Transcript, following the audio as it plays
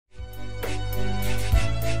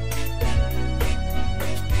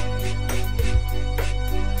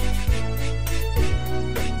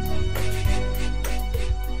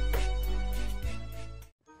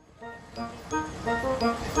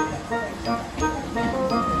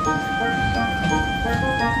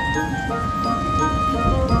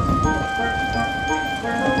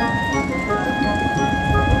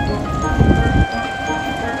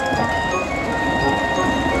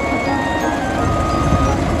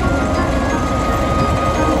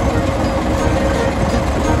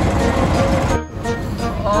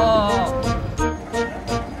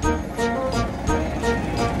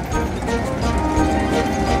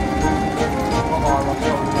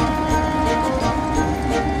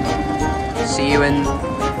see you in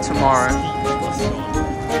tomorrow.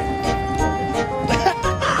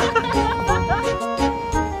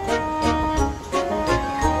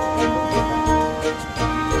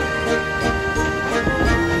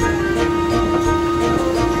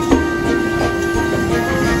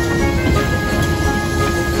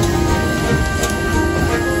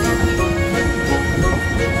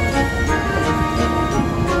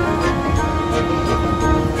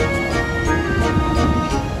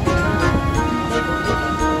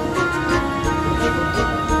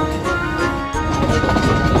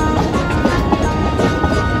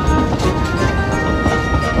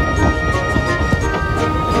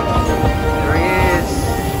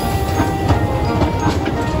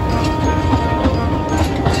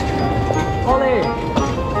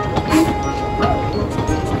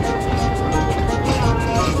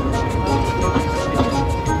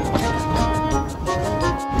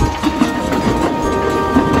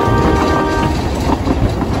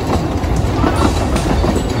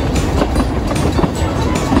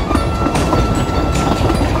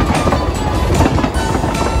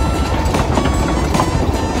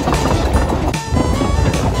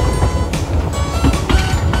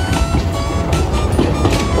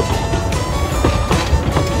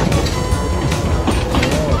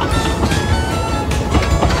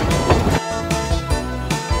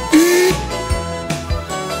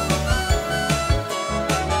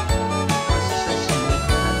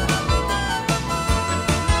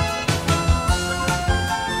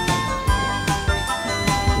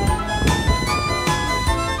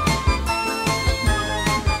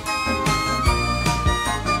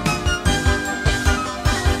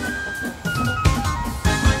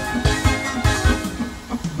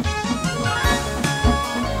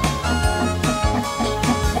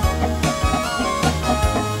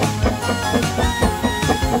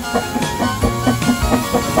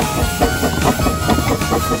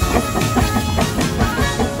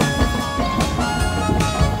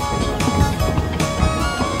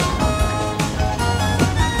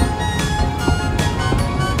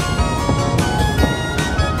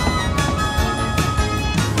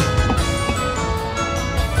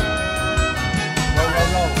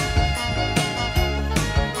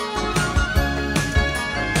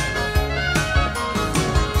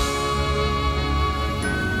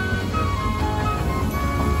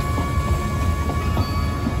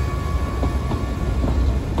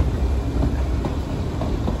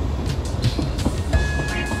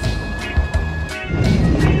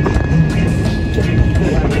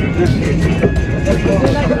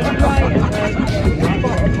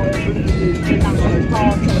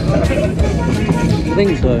 I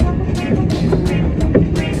think so.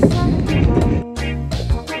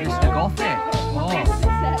 Just took off it. Oh.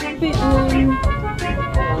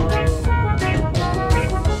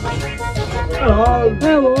 Hello.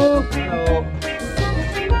 Hello.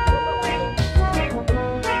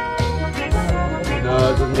 No,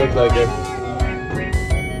 it doesn't look like it.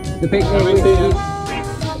 The picnic.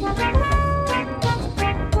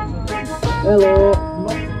 Hello.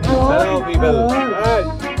 Hello. Hello, people. Alright.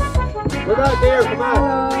 Look out there, come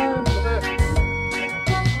on.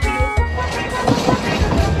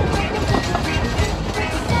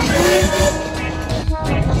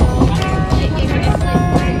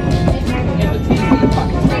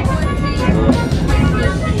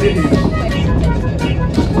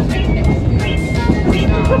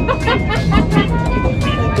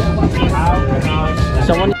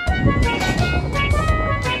 Someone.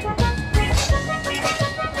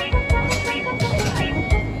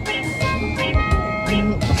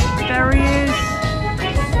 There he is.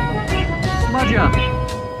 Smudger.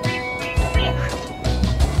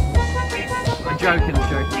 I'm joking, I'm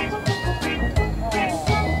joking.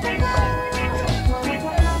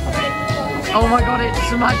 Oh my god, it's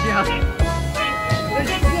Smudger.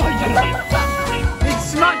 It's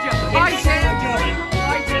Smudger. Hi, Tim.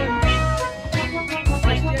 Hi, Tim.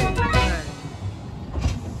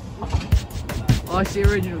 Oh, it's the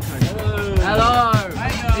original code. Hello.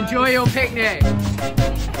 Hello. Enjoy your picnic.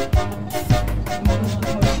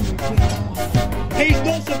 He's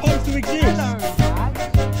not supposed to exist.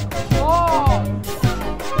 Oh.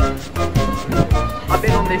 I've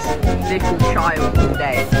been on this little child all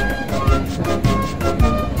day.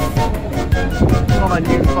 Not a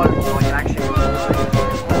new boat, so I can actually.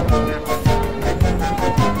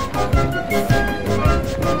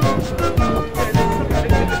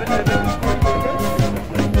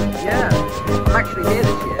 Yeah, I'm actually here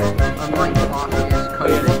this year. I'm like last year's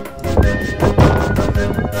COVID.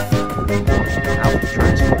 Now the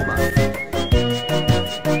transformer.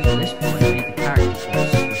 So this point, I need the characters to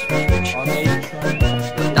switch.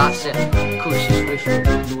 That's it. Because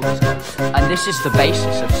And this is the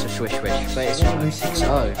basis of Swish Wish, but it's 060.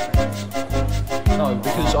 No,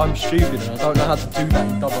 because I'm stupid and I don't know how to do that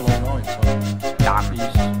in 009, so... Damn.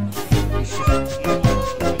 Please.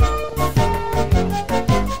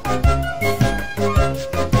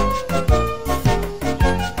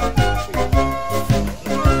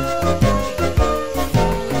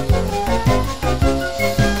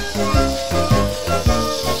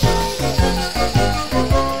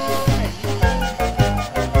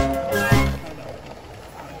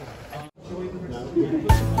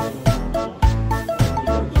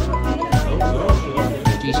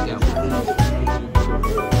 G-scale.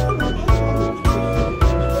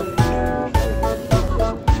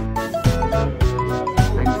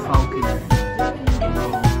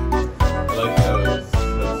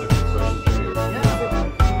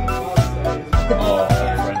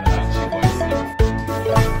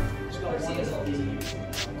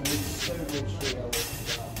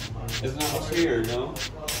 Isn't that what's here, no?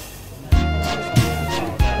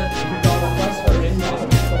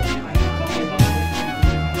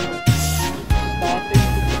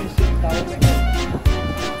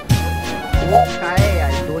 Okay, I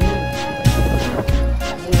don't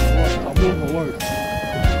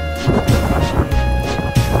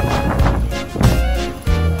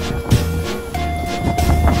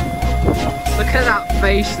Look at that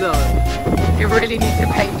face though. You really need to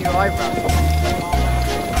paint your eyebrows.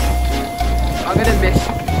 I'm gonna miss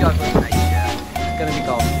Douglas next year. It's gonna be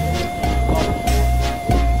gone.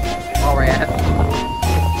 Alright.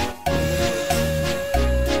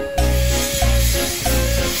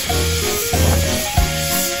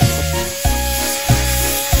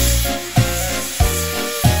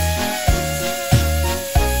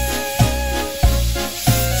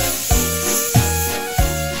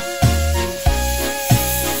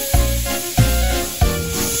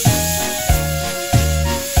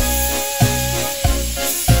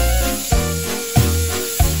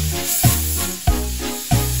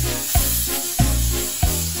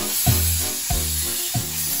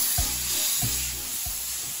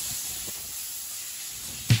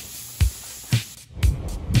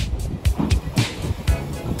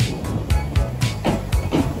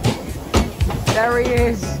 There he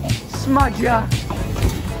is, Smudger.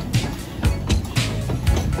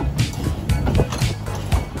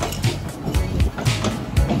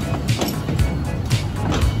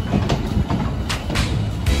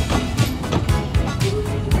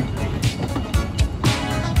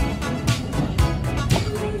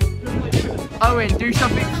 Owen, do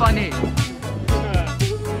something funny.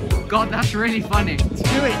 God, that's really funny. Do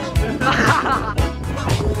it.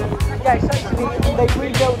 Yeah, essentially, they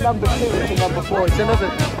rebuilt number 2 into number 4. It's another...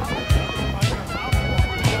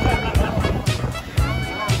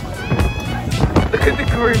 Look at the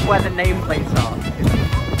groove where the nameplates are.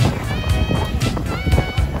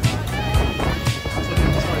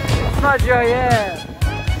 Smudger, yeah.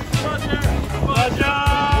 Smudger!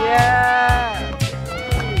 Yeah.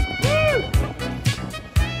 Woo!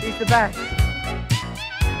 He's the best.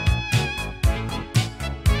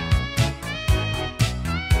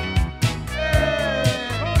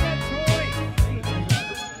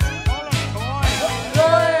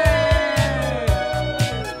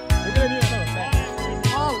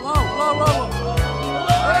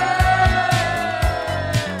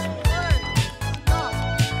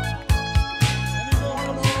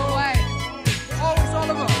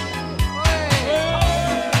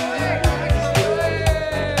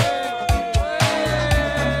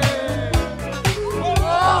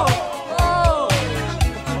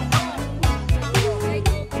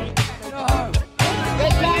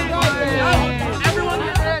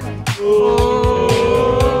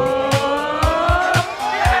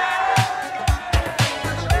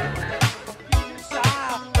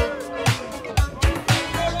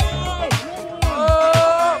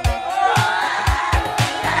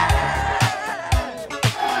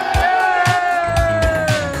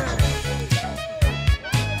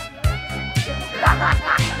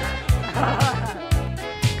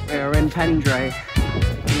 We're in Pendray.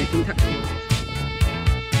 Making 7.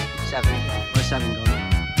 Where's 7 gone?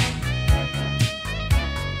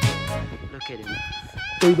 Look at him.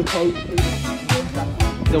 Do the pose.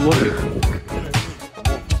 The what?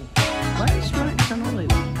 Where's Max and Ollie?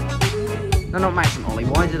 No, not Max and Ollie.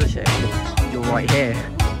 Why did I say you're right here?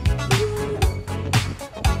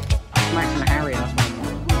 Max and Harry, that's my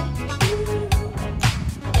one.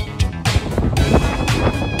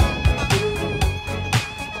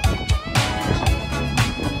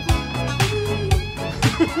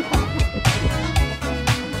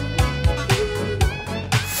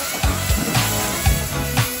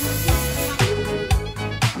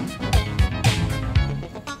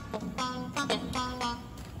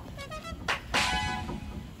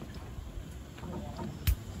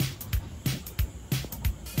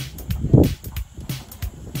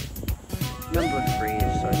 Number 3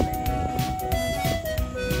 is so many.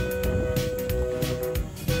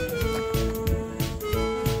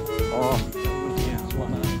 Oh.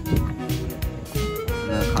 And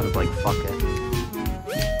they're kind of like, fuck it.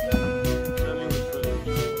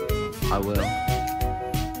 I will.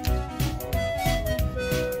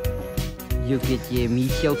 Look at you, me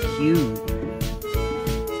so cute.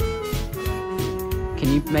 Can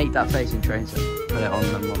you make that face in train set? Put it on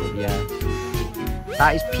the model, yeah.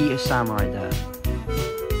 That is Peter Sam right there.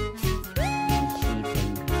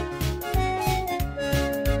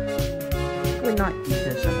 Good night,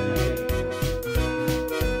 Peter Sam.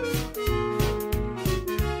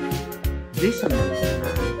 This amazing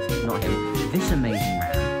man, not him, this amazing man.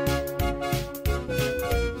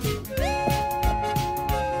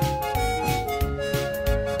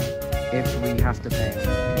 If we have to pay.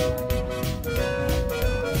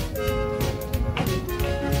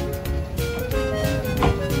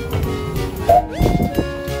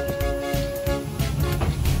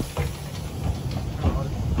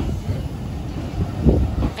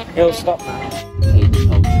 He'll stop now.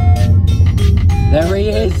 There he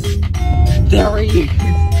is! There he is!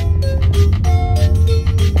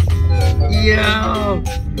 Yo!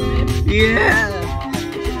 Yeah!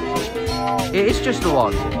 It is just a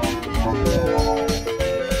one.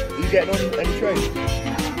 You getting on any train?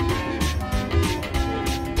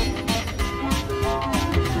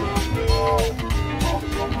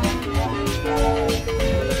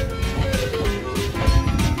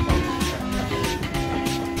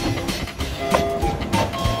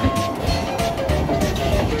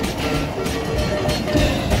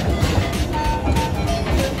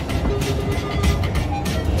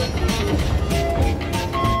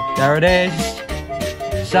 There it is.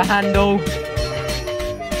 It's a handle.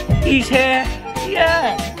 He's here.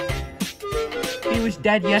 Yeah. He was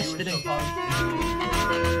dead yesterday.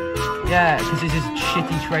 Yeah, because this is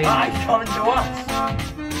shitty training. Ah, he's coming to us.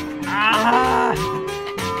 Ah.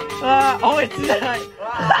 Oh, it's that.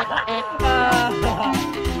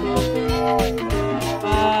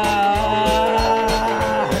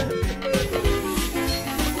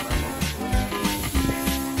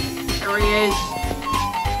 There he is.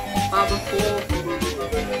 Number 4.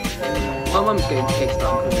 My mum's getting pissed that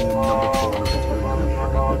I'm calling them number 4 and I'm calling them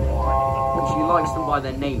number 3. But she likes them by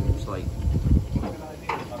their names, like.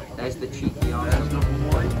 There's the cheeky arse.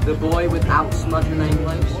 The boy without smudge and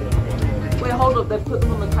nameplates. Wait, hold up, they've put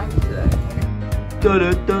them on the tank today.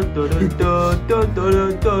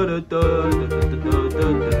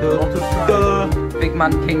 Big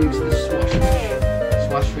man King's the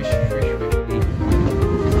swash fish.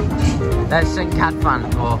 There's St. Cat fan.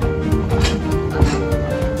 Oh.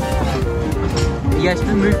 Yeah, it's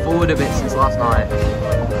been moved forward a bit since last night.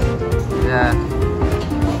 Yeah.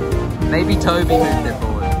 Maybe Toby moved it forward.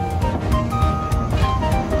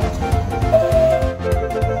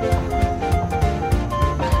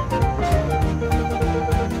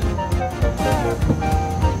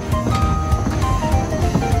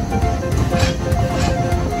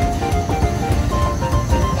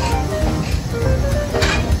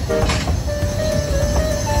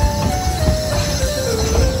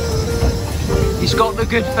 He's got the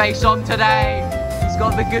good face on today. He's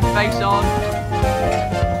got the good face on.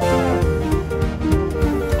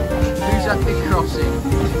 Who's at the crossing?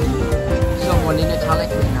 Someone in a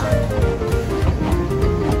Talyllyn hat.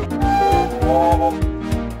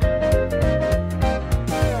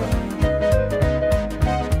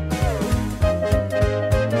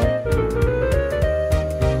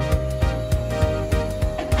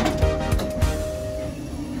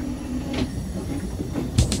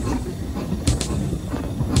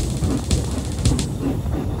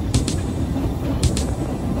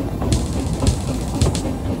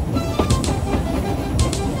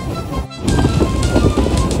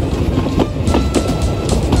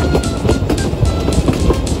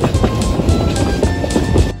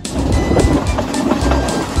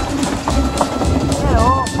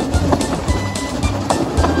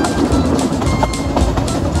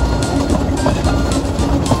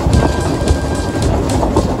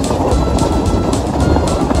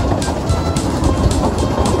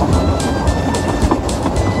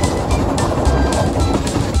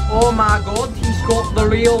 Oh my god, he's got the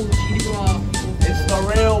real G-Bar. It's the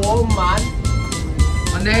real one, man.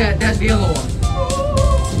 And there's the other one.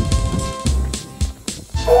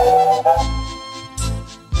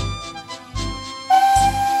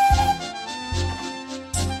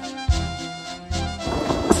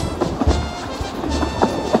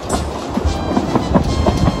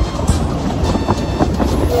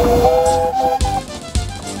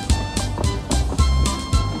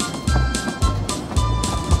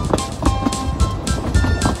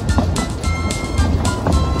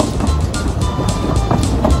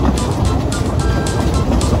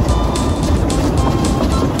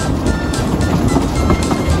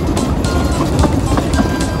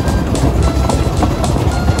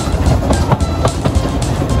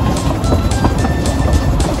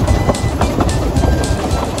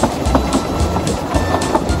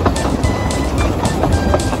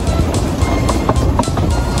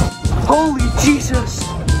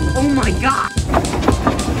 my god!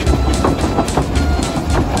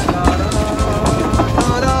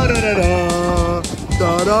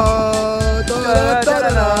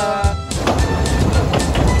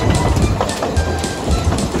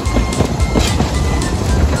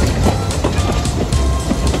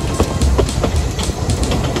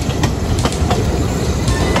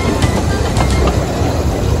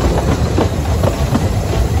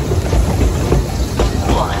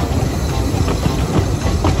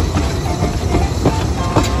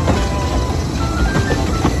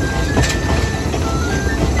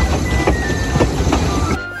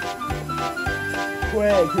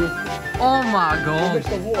 Oh my god.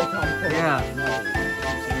 Yeah.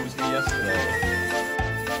 It was here yesterday.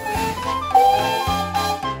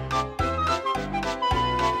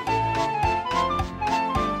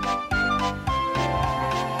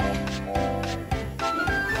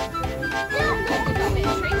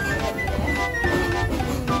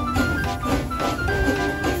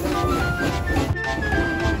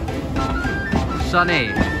 Sonny,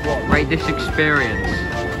 rate this experience.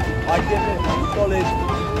 I give it a solid.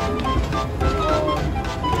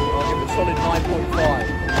 I'll give it a solid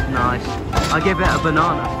 9.5. Nice. I give it a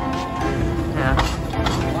banana. Yeah.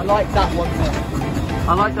 I like that one more.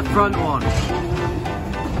 I like the front one. I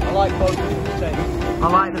like both the same. I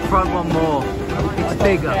like the front one more. It's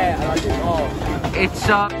bigger. Yeah, and I think, oh. It's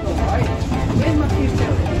Where's my fuse?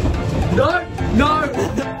 No!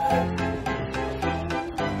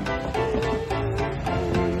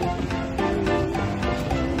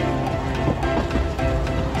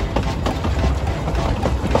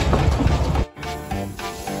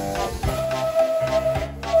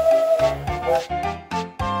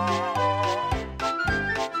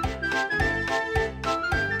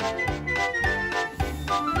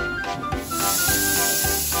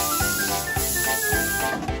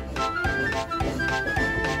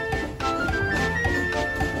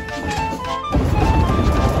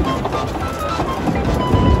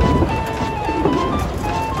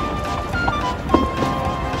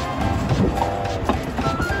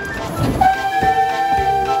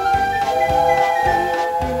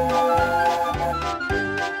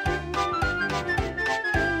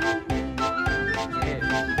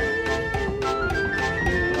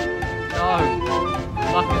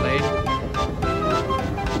 Luckily.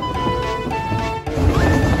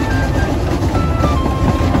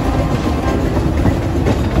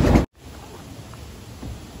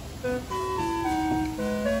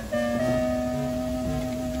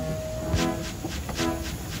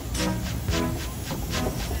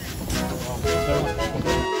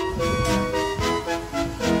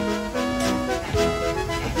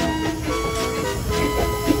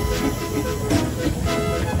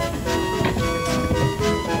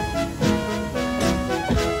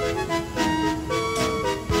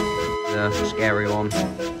 The scary one.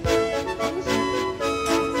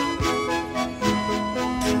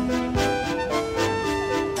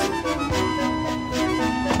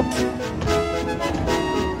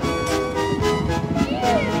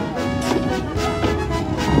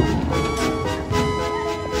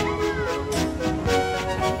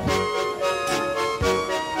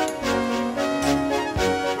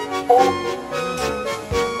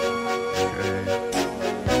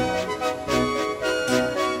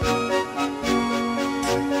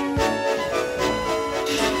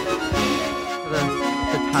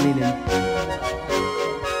 Talyllyn.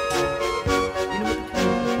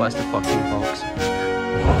 Where's the fucking box?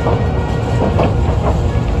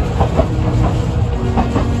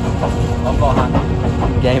 I've got a hand.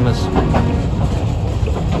 Gamers.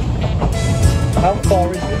 How far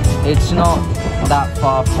is it? It's not that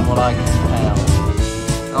far from what I can tell.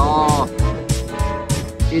 Oh,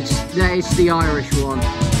 it's the Irish one.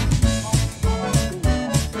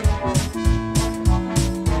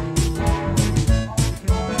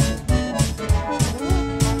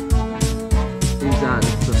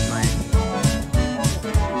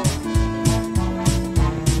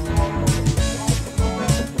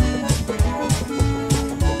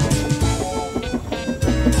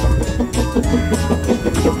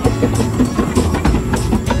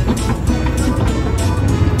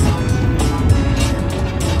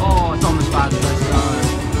 Oh, it's almost bad as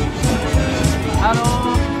hello.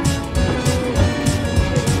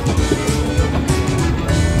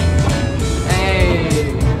 Hey.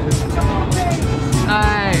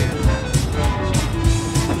 Hey.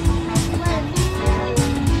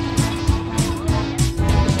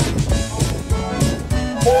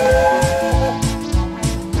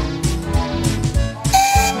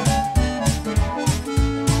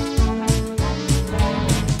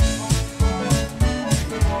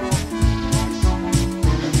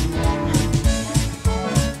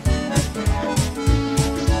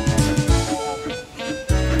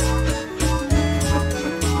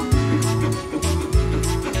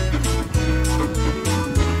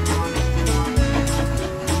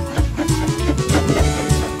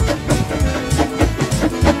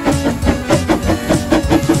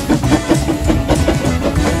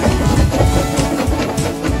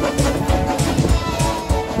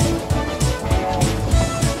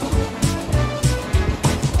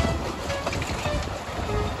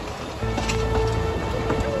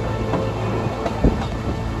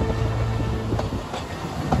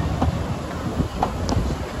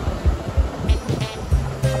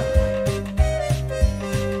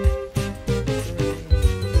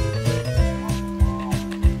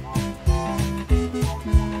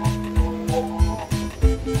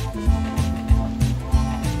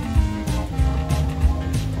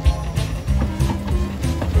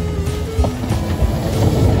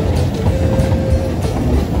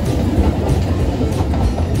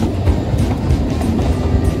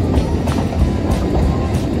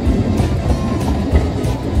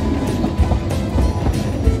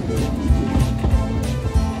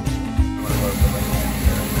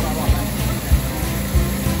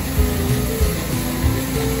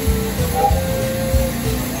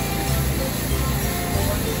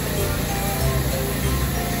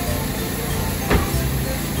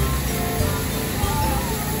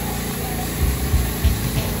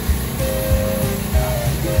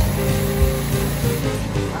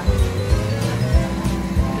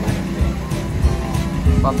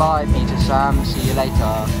 Bye bye, Peter Sam. See you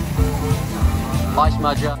later. Bye,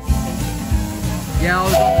 Smudger. Yeah,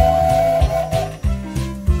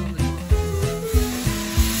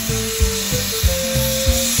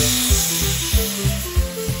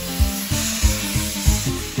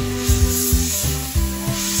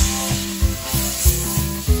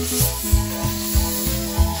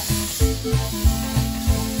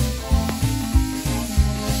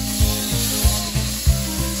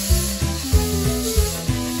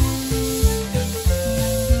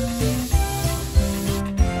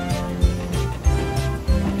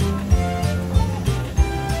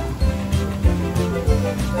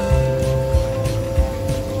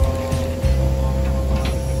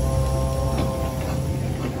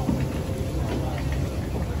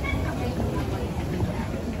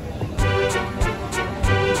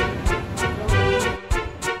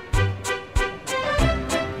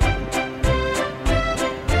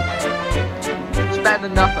 better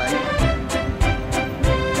than nothing.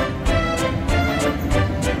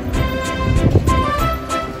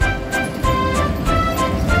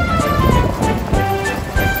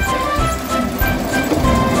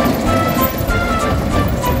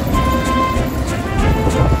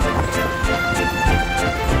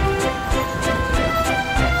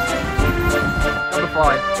 Number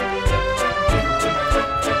 5.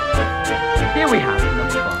 Here we have number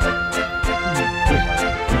 5.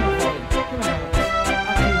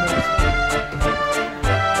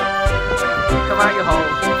 Out your hole.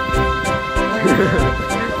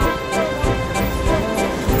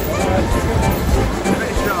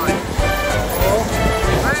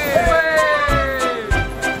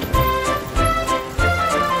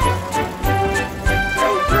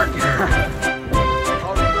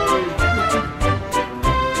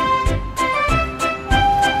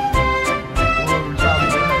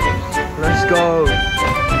 Let's go.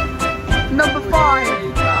 Number 5.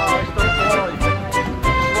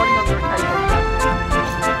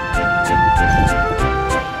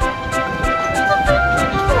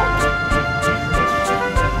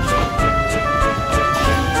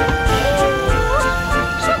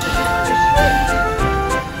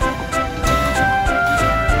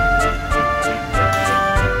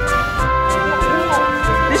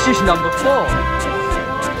 This is number 4.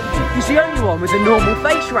 He's the only one with a normal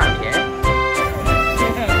face around here.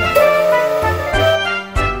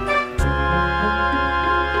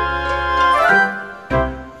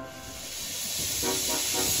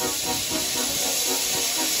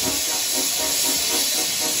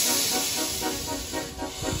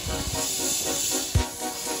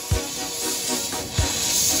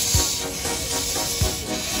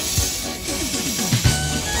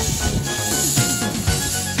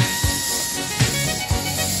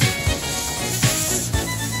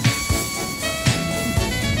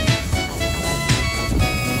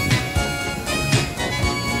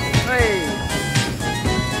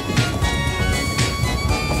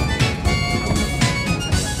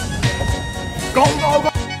 Go, go, go!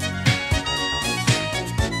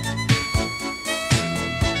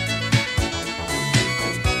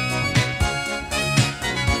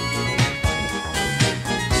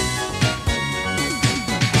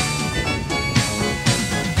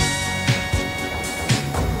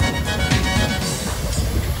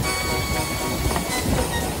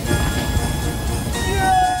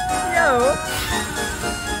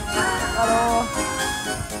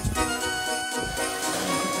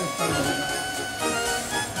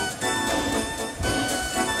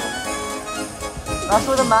 That's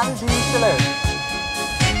where the manager used to live.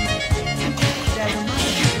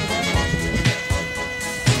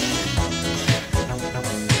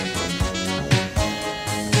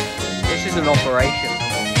 This is an operation.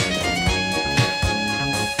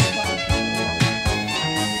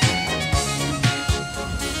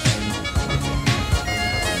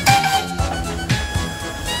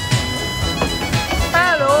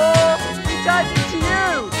 Hello! It's talking to you!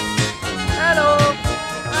 Hello!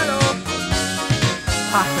 Hello!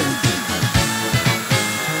 Happened.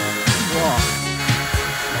 What?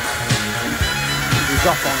 He's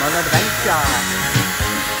off on an adventure.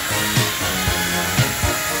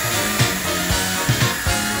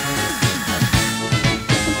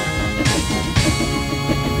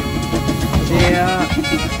 See ya.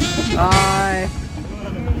 Bye.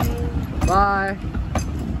 Bye.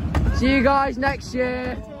 See you guys next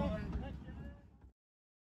year.